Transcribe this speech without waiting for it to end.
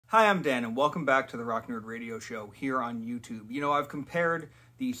Hi, I'm Dan, and welcome back to the Rock Nerd Radio Show here on YouTube. You know, I've compared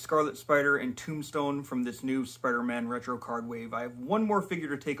the Scarlet Spider and Tombstone from this new Spider-Man retro card wave. I have one more figure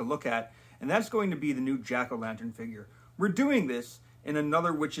to take a look at, and that's going to be the new Jack-O-Lantern figure. We're doing this in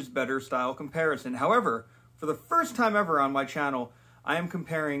another Which is Better style comparison. However, for the first time ever on my channel, I am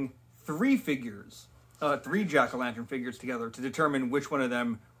comparing three Jack-O-Lantern figures together to determine which one of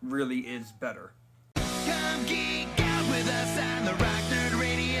them really is better. Come geek out with us on the Rock Nerd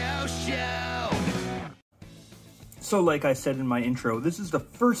Radio Show. So like I said in my intro, this is the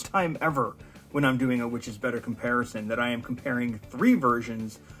first time ever when I'm doing a Which is Better comparison that I am comparing three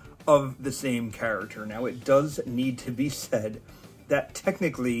versions of the same character. Now, it does need to be said that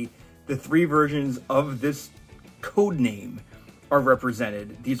technically the three versions of this code name are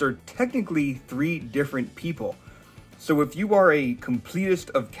represented. These are technically three different people. So if you are a completist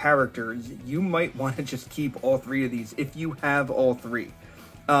of characters, you might want to just keep all three of these if you have all three.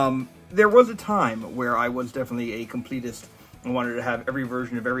 There was a time where I was definitely a completist and wanted to have every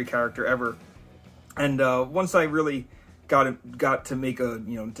version of every character ever. And once I really got to make a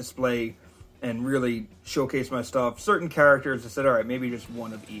display and really showcase my stuff, certain characters, I said, all right, maybe just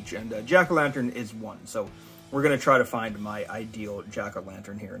one of each. And Jack-O-Lantern is one. So we're going to try to find my ideal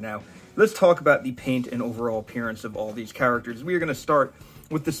Jack-O-Lantern here. Now, let's talk about the paint and overall appearance of all these characters. We are going to start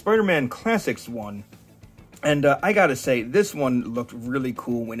with the Spider-Man Classics one. And I gotta say, this one looked really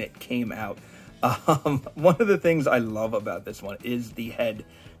cool when it came out. One of the things I love about this one is the head,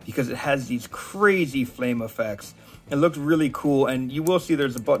 because it has these crazy flame effects. It looked really cool, and you will see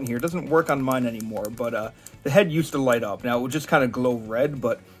there's a button here. It doesn't work on mine anymore, but the head used to light up. Now, it would just kind of glow red,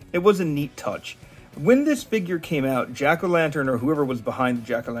 but it was a neat touch. When this figure came out, Jack-O-Lantern, or whoever was behind the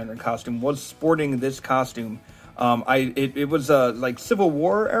Jack-O-Lantern costume, was sporting this costume. It was like Civil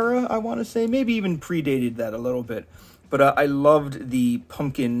War era, I want to say, maybe even predated that a little bit, but I loved the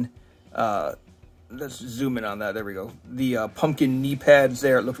pumpkin. Let's zoom in on that. There we go. The pumpkin knee pads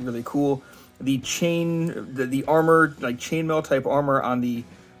there. It looked really cool. The chain, the armor, like chainmail type armor on the,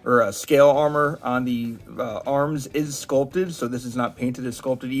 or scale armor on the arms is sculpted. So this is not painted, it's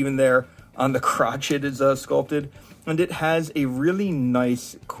sculpted. Even there on the crotch, it is sculpted, and it has a really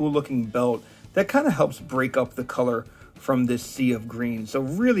nice, cool looking belt that kind of helps break up the color from this sea of green. So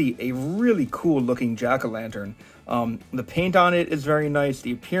really, a really cool looking Jack-O-Lantern. The paint on it is very nice.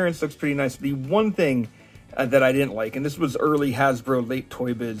 The appearance looks pretty nice. The one thing that I didn't like, and this was early Hasbro, late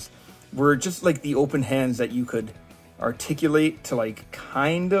Toy Biz, were just like the open hands that you could articulate to like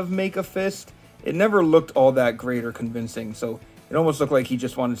kind of make a fist. It never looked all that great or convincing. So it almost looked like he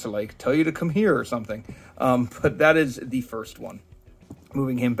just wanted to like tell you to come here or something. But that is the first one.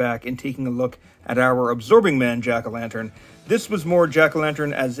 Moving him back and taking a look at our Absorbing Man Jack-O-Lantern. This was more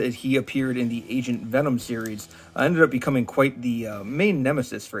Jack-O-Lantern as he appeared in the Agent Venom series. Ended up becoming quite the main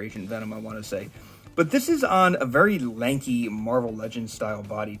nemesis for Agent Venom, I want to say. But this is on a very lanky Marvel Legends style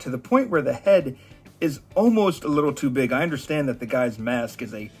body, to the point where the head is almost a little too big. I understand that the guy's mask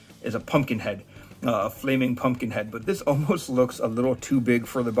is a pumpkin head, a flaming pumpkin head, but this almost looks a little too big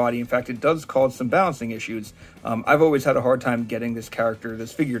for the body. In fact, it does cause some balancing issues. I've always had a hard time getting this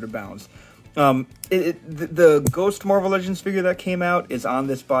figure to balance. The Ghost Marvel Legends figure that came out is on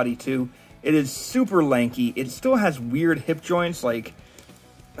this body too. It is super lanky. It still has weird hip joints, like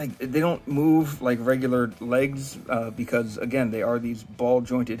they don't move like regular legs, because again, they are these ball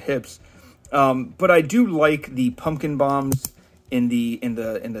jointed hips. But I do like the pumpkin bombs in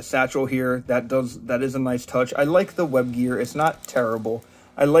the satchel here. That is a nice touch. I like the web gear. It's not terrible.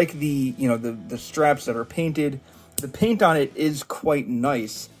 I like the the straps that are painted. The paint on it is quite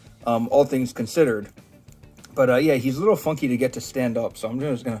nice, all things considered. But yeah, he's a little funky to get to stand up, so I'm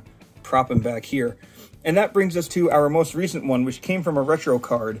just gonna prop him back here. And that brings us to our most recent one, which came from a retro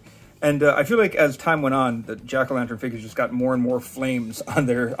card. And I feel like as time went on, the Jack-O-Lantern figures just got more and more flames on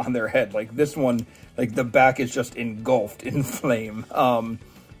their head. Like this one, like the back is just engulfed in flame.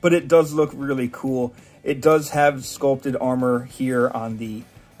 But it does look really cool. It does have sculpted armor here on the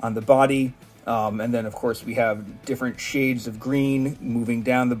body. And then of course we have different shades of green moving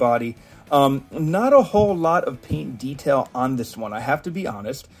down the body. Not a whole lot of paint detail on this one, I have to be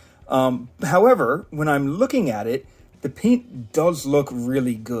honest. However, when I'm looking at it, the paint does look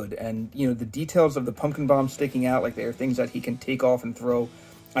really good, and the details of the pumpkin bomb sticking out, like they are things that he can take off and throw,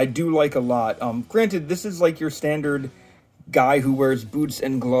 I do like a lot. Granted, this is like your standard guy who wears boots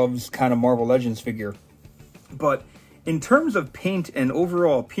and gloves kind of Marvel Legends figure, but in terms of paint and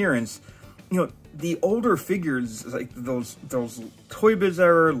overall appearance, the older figures, like those Toy Biz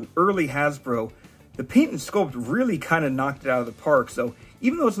era, early Hasbro, the paint and sculpt really kind of knocked it out of the park. So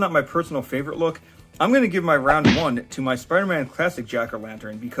even though it's not my personal favorite look, I'm going to give my round 1 to my Spider-Man Classic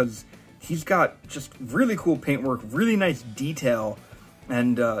Jack-O-Lantern because he's got just really cool paintwork, really nice detail,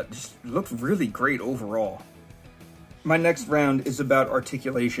 and just looks really great overall. My next round is about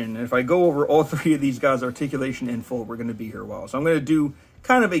articulation, and if I go over all 3 of these guys' articulation in full, we're going to be here a while. So I'm going to do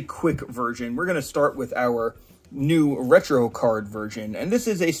kind of a quick version. We're going to start with our new retro card version, and this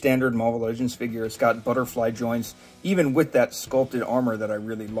is a standard Marvel Legends figure. It's got butterfly joints, even with that sculpted armor that I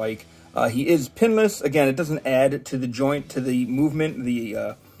really like. He is pinless. Again, it doesn't add to the joint, to the movement,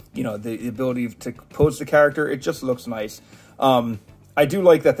 the you know, the ability to pose the character. It just looks nice. I do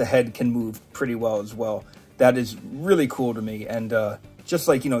like that the head can move pretty well as well. That is really cool to me. And just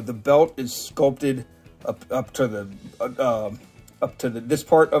like, you know, the belt is sculpted up to this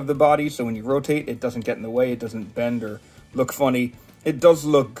part of the body, so when you rotate, it doesn't get in the way, it doesn't bend or look funny. It does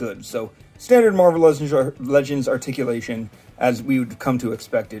look good. So standard Marvel Legends articulation, as we would come to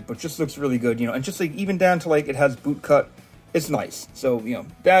expect it, but just looks really good, you know, and just like even down to like it has boot cut. It's nice. So, you know,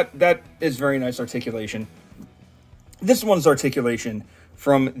 that is very nice articulation. This one's articulation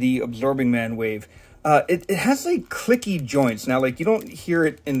from the Absorbing Man wave. It has like clicky joints. Now, like, you don't hear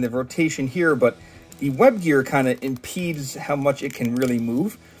it in the rotation here, but the web gear kind of impedes how much it can really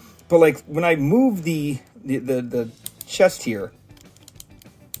move. But like when I move the chest here,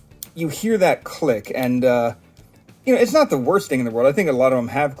 you hear that click, and you know, it's not the worst thing in the world. I think a lot of them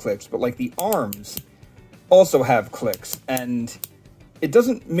have clicks, but like the arms also have clicks, and it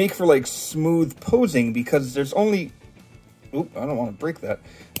doesn't make for like smooth posing because there's only, oop, I don't want to break that.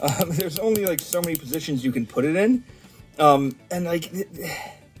 There's only like so many positions you can put it in, and like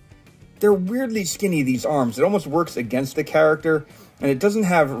they're weirdly skinny, these arms. It almost works against the character, and it doesn't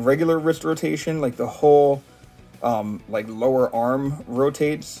have regular wrist rotation. Like the whole like lower arm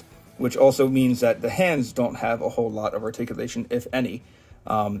rotates, which also means that the hands don't have a whole lot of articulation, if any.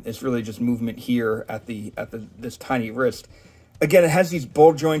 It's really just movement here at this tiny wrist. Again, it has these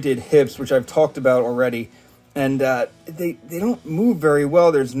ball jointed hips, which I've talked about already, and they don't move very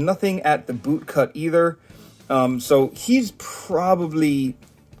well. There's nothing at the boot cut either. So he's probably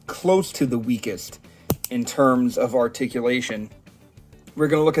close to the weakest in terms of articulation. We're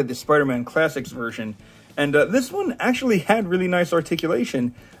going to look at the Spider-Man Classics version, and this one actually had really nice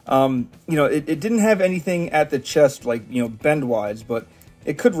articulation. You know, it didn't have anything at the chest, like, you know, bend-wise, but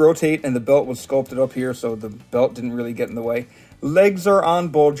it could rotate, and the belt was sculpted up here, so the belt didn't really get in the way. Legs are on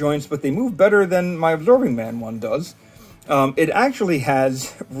ball joints, but they move better than my Absorbing Man one does. It actually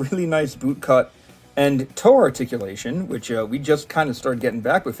has really nice boot cut and toe articulation, which we just kind of started getting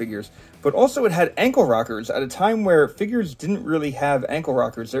back with figures. But also it had ankle rockers at a time where figures didn't really have ankle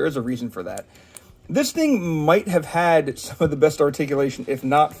rockers. There is a reason for that. This thing might have had some of the best articulation, if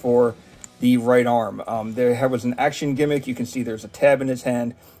not for the right arm. There was an action gimmick. You can see there's a tab in his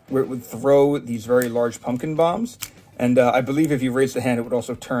hand where it would throw these very large pumpkin bombs. And I believe if you raise the hand, it would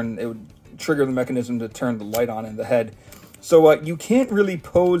also turn, it would trigger the mechanism to turn the light on in the head. So you can't really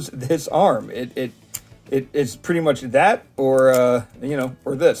pose this arm. It is pretty much that, or you know,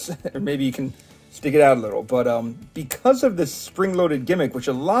 or this, or maybe you can stick it out a little. But because of this spring-loaded gimmick, which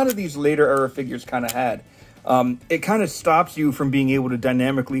a lot of these later era figures kind of had, it kind of stops you from being able to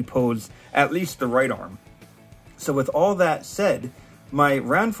dynamically pose at least the right arm. So with all that said, my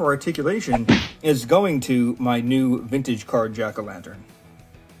round for articulation is going to my new vintage card Jack-O-Lantern.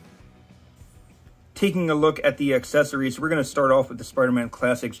 Taking a look at the accessories, we're going to start off with the Spider-Man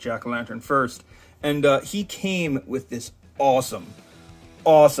Classics Jack-O-Lantern first. And he came with this awesome,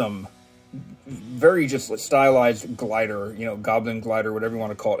 very just stylized glider, you know, goblin glider, whatever you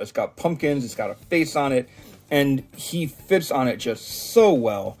want to call it. It's got pumpkins, it's got a face on it, and he fits on it just so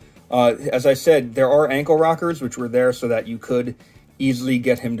well. As I said, there are ankle rockers, which were there so that you could easily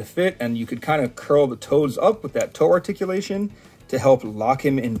get him to fit, and you could kind of curl the toes up with that toe articulation to help lock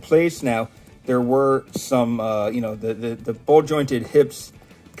him in place. Now, there were some, you know, the ball-jointed hips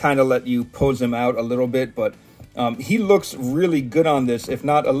kind of let you pose him out a little bit, but he looks really good on this, if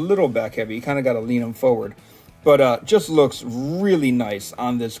not a little back heavy. You kind of got to lean him forward, but just looks really nice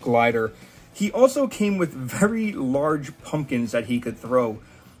on this glider. He also came with very large pumpkins that he could throw.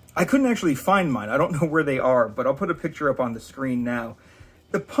 I couldn't actually find mine. I don't know where they are, but I'll put a picture up on the screen now.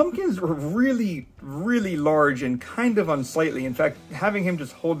 The pumpkins were really, really large and kind of unsightly. In fact, having him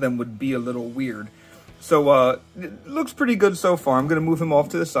just hold them would be a little weird. So, it looks pretty good so far. I'm going to move him off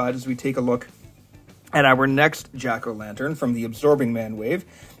to the side as we take a look at our next Jack-O-Lantern from the Absorbing Man wave.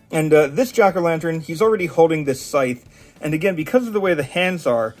 And this Jack-O-Lantern, he's already holding this scythe. And again, because of the way the hands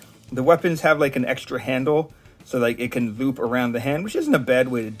are, the weapons have like an extra handle, so like it can loop around the hand, which isn't a bad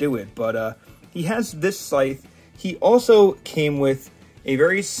way to do it. But he has this scythe. He also came with a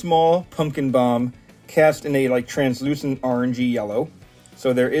very small pumpkin bomb cast in a like translucent orangey yellow.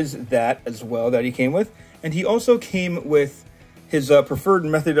 So there is that as well that he came with. And he also came with his preferred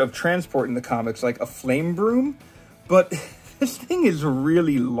method of transport in the comics, like a flame broom. But this thing is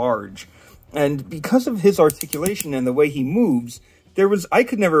really large. And because of his articulation and the way he moves, I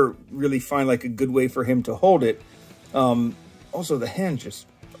could never really find like a good way for him to hold it. Also, the hands just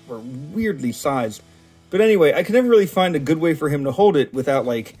were weirdly sized. But anyway, I could never really find a good way for him to hold it without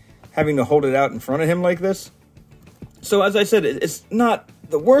like having to hold it out in front of him like this. So as I said, it's not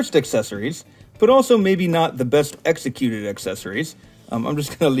the worst accessories, but also maybe not the best executed accessories. I'm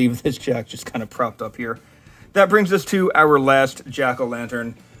just going to leave this Jack just kind of propped up here. That brings us to our last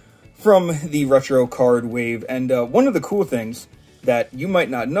Jack-o'-lantern from the retro card wave. And one of the cool things that you might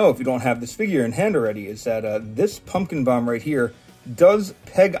not know if you don't have this figure in hand already is that this pumpkin bomb right here does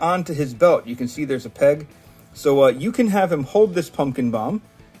peg onto his belt. You can see there's a peg. So you can have him hold this pumpkin bomb.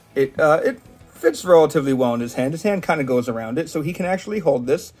 It fits relatively well in his hand. His hand kind of goes around it, so he can actually hold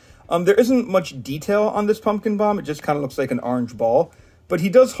this. There isn't much detail on this pumpkin bomb. It just kind of looks like an orange ball. But he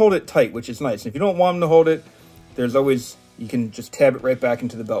does hold it tight, which is nice. And if you don't want him to hold it, you can just tab it right back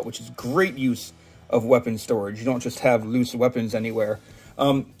into the belt, which is great use of weapon storage. You don't just have loose weapons anywhere.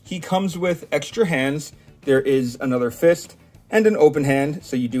 He comes with extra hands. There is another fist and an open hand,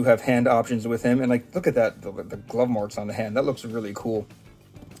 so you do have hand options with him. And like, look at that, the glove marks on the hand. That looks really cool.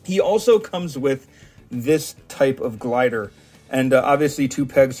 He also comes with this type of glider, and obviously 2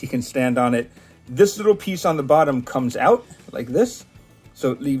 pegs, he can stand on it. This little piece on the bottom comes out like this,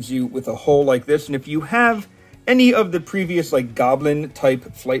 so it leaves you with a hole like this. And if you have any of the previous like Goblin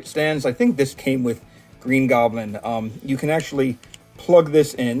type flight stands, I think this came with Green Goblin, you can actually plug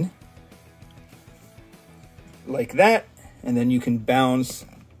this in like that, and then you can bounce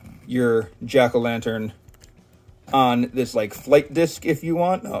your Jack-o'-lantern on this like flight disc if you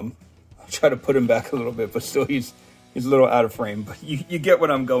want. I'll try to put him back a little bit, but still he's a little out of frame, but you get what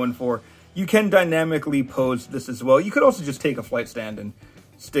I'm going for. You can dynamically pose this as well. You could also just take a flight stand and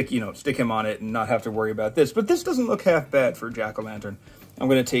stick him on it and not have to worry about this. But this doesn't look half bad for Jack-o'-lantern. I'm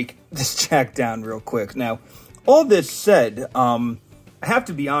going to take this Jack down real quick. Now, all this said, I have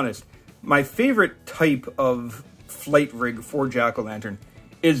to be honest, my favorite type of flight rig for Jack-o'-lantern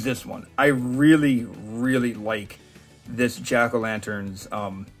is this one. I really, really like this Jack-o'-lantern's,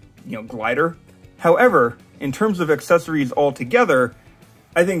 glider. However, in terms of accessories altogether,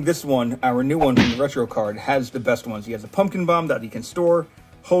 I think this one, our new one from the retro card, has the best ones. He has a pumpkin bomb that he can store,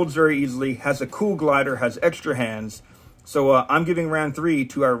 holds very easily, has a cool glider, has extra hands. So I'm giving round 3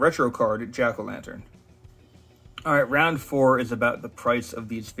 to our retro card, Jack-o'-lantern. All right, round 4 is about the price of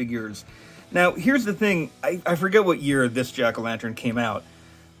these figures. Now, here's the thing. I forget what year this Jack-o'-lantern came out,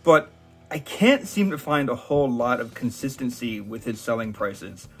 but I can't seem to find a whole lot of consistency with his selling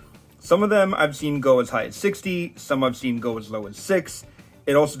prices. Some of them I've seen go as high as 60, some I've seen go as low as 6.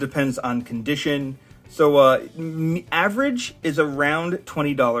 It also depends on condition. So average is around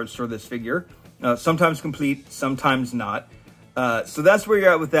 $20 for this figure. Sometimes complete, sometimes not. So that's where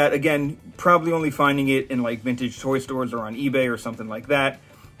you're at with that. Again, probably only finding it in like vintage toy stores or on eBay or something like that.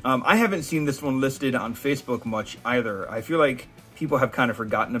 I haven't seen this one listed on Facebook much either. I feel like people have kind of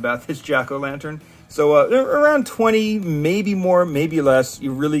forgotten about this Jack-o'-lantern. So they're around 20, maybe more, maybe less.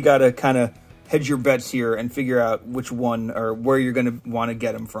 You really got to kind of hedge your bets here and figure out which one or where you're going to want to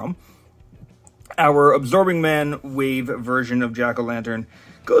get them from. Our Absorbing Man Wave version of Jack-o'-lantern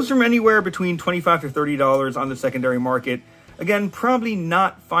goes from anywhere between $25 to $30 on the secondary market. Again, probably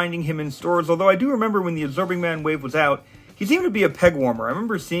not finding him in stores, although I do remember when the Absorbing Man Wave was out, he seemed to be a peg warmer. I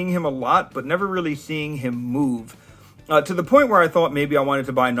remember seeing him a lot, but never really seeing him move. To the point where I thought maybe I wanted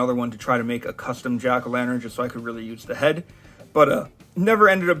to buy another one to try to make a custom Jack-o'-lantern just so I could really use the head. But never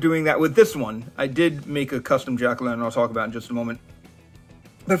ended up doing that with this one. I did make a custom Jack-o'-lantern I'll talk about in just a moment.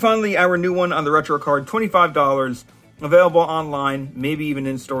 But finally, our new one on the retro card, $25, available online, maybe even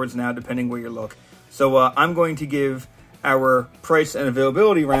in stores now, depending where you look. So I'm going to give our price and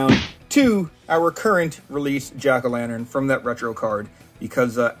availability round to our current release Jack-o'-lantern from that retro card,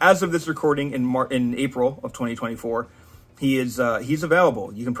 because as of this recording in April of 2024, he's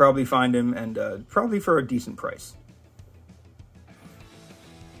available. You can probably find him, and probably for a decent price.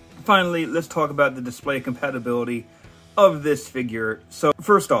 Finally, let's talk about the display compatibility of this figure. So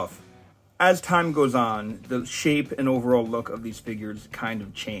first off, as time goes on, the shape and overall look of these figures kind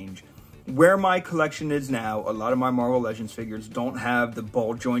of change. Where my collection is now, a lot of my Marvel Legends figures don't have the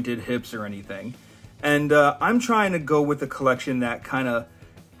ball-jointed hips or anything. And I'm trying to go with a collection that kind of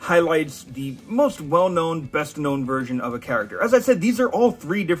highlights the most well-known, best-known version of a character. As I said, these are all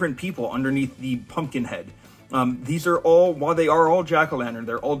 3 different people underneath the pumpkin head. These are all, while they are all Jack-o'-lantern,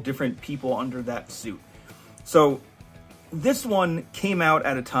 they're all different people under that suit. So this one came out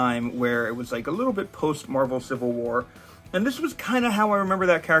at a time where it was like a little bit post-Marvel Civil War, and this was kind of how I remember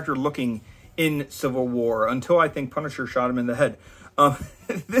that character looking in Civil War, until I think Punisher shot him in the head.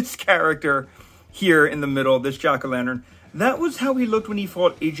 This character here in the middle, this Jack-o'-lantern, that was how he looked when he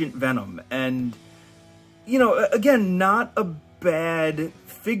fought Agent Venom. And, you know, again, not a bad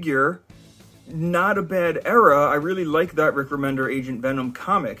figure, not a bad era. I really like that Rick Remender Agent Venom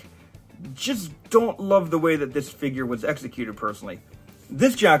comic. Just don't love the way that this figure was executed, personally.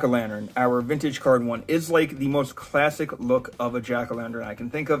 This Jack-o'-lantern, our vintage card one, is like the most classic look of a Jack-o'-lantern I can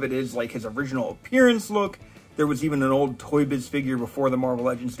think of. It is like his original appearance look. There was even an old Toy Biz figure before the Marvel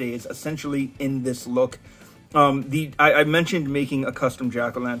Legends days, essentially in this look. I mentioned making a custom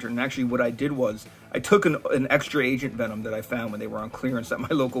Jack-o'-lantern, and actually what I did was, I took an extra Agent Venom that I found when they were on clearance at my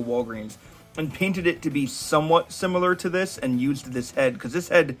local Walgreens, and painted it to be somewhat similar to this, and used this head, because this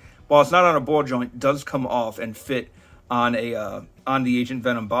head, while it's not on a ball joint, does come off and fit on the Agent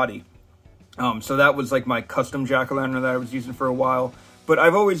Venom body. So that was like my custom Jack-o'-lantern that I was using for a while. But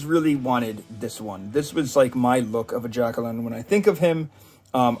I've always really wanted this one. This was like my look of a Jack-o'-lantern. When I think of him,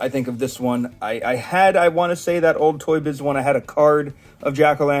 I think of this one. I want to say that old Toy Biz one, I had a card of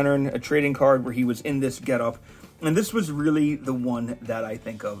Jack-o'-lantern, a trading card where he was in this getup. And this was really the one that I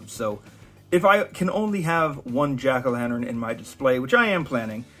think of. So if I can only have one Jack-o'-lantern in my display, which I am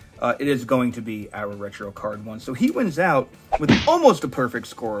planning, it is going to be our retro card one. So he wins out with almost a perfect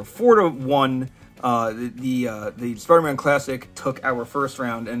score of 4-1. The Spider-Man Classic took our first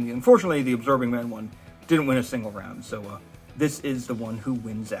round, and unfortunately the Absorbing Man one didn't win a single round. So this is the one who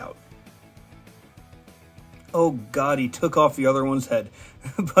wins out. Oh god, he took off the other one's head.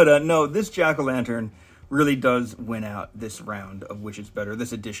 But no, this Jack-o'-lantern really does win out this round of Which Is Better,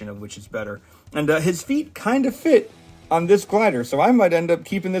 this edition of Which Is Better. And his feet kind of fit on this glider, so I might end up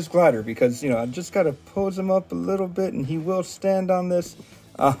keeping this glider because, you know, I just got to pose him up a little bit and he will stand on this.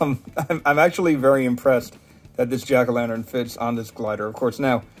 I'm actually very impressed that this Jack-o'-lantern fits on this glider. Of course,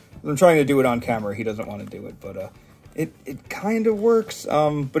 now, I'm trying to do it on camera. He doesn't want to do it, but it kind of works.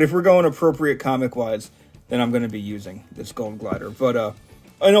 But if we're going appropriate comic-wise, then I'm going to be using this gold glider. But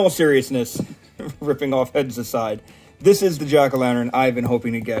in all seriousness, ripping off heads aside, this is the Jack-o'-lantern I've been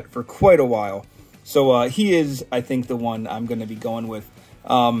hoping to get for quite a while. So he is, I think, the one I'm going to be going with.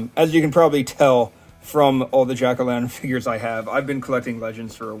 As you can probably tell from all the Jack-o'-lantern figures I have, I've been collecting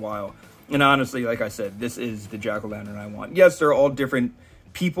Legends for a while. And honestly, like I said, this is the Jack-o'-lantern I want. Yes, they're all different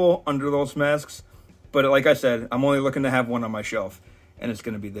people under those masks. But like I said, I'm only looking to have one on my shelf. And it's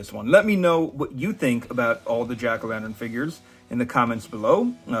going to be this one. Let me know what you think about all the Jack-o'-lantern figures in the comments below.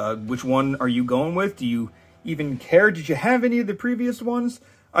 Which one are you going with? Do you even care? Did you have any of the previous ones?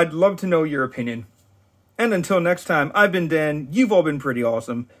 I'd love to know your opinion. And until next time, I've been Dan, you've all been pretty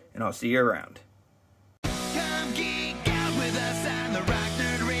awesome, and I'll see you around.